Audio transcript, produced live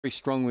very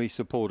strongly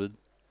supported.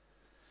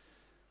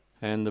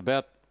 And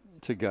about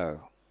to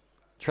go.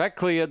 Track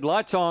cleared,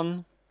 lights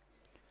on.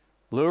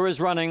 Lure is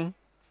running.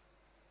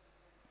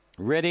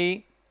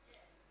 Ready.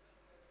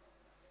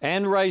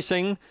 And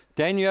racing.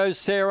 Danio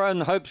Sarah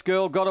and Hope's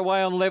Girl got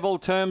away on level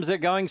terms. They're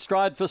going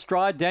stride for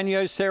stride.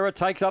 Danio Sarah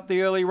takes up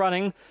the early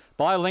running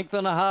by a length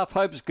and a half.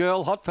 Hope's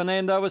Girl. Hot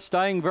Fernando was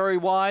staying very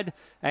wide.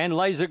 And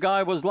Laser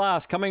Guy was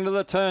last. Coming to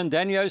the turn.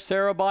 Danio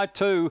Sarah by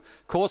 2.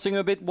 Coursing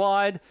a bit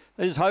wide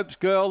is Hope's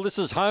Girl. This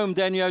is home,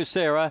 Danio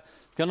Sarah.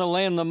 Going to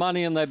land the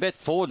money, and they bet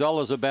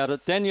 $4 about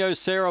it. Danio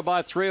Sarah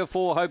by 3 or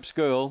 4, Hope's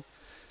Girl.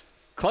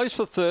 Close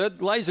for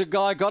third. Laser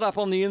Guy got up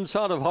on the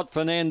inside of Hot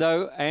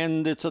Fernando,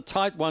 and it's a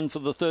tight one for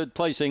the third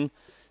placing.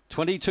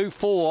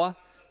 22.4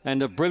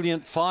 and a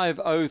brilliant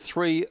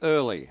 5.03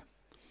 early.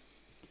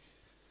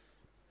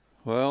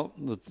 Well,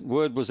 the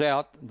word was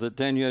out that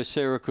Danio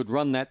Sarah could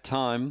run that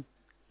time,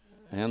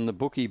 and the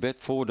bookie bet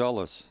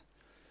 $4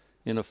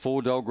 in a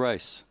 4-dog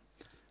race.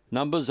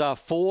 Numbers are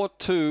 4,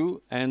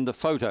 2, and the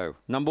photo.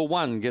 Number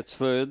 1 gets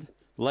third,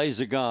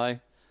 Laser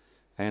Guy,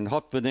 and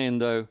Hot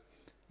Fernando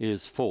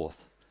is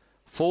fourth.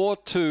 4,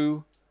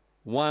 2,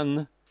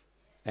 1,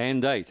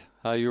 and 8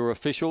 are your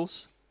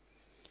officials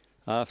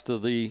after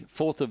the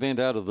fourth event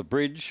out of the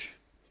bridge.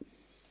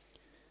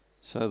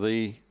 So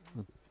the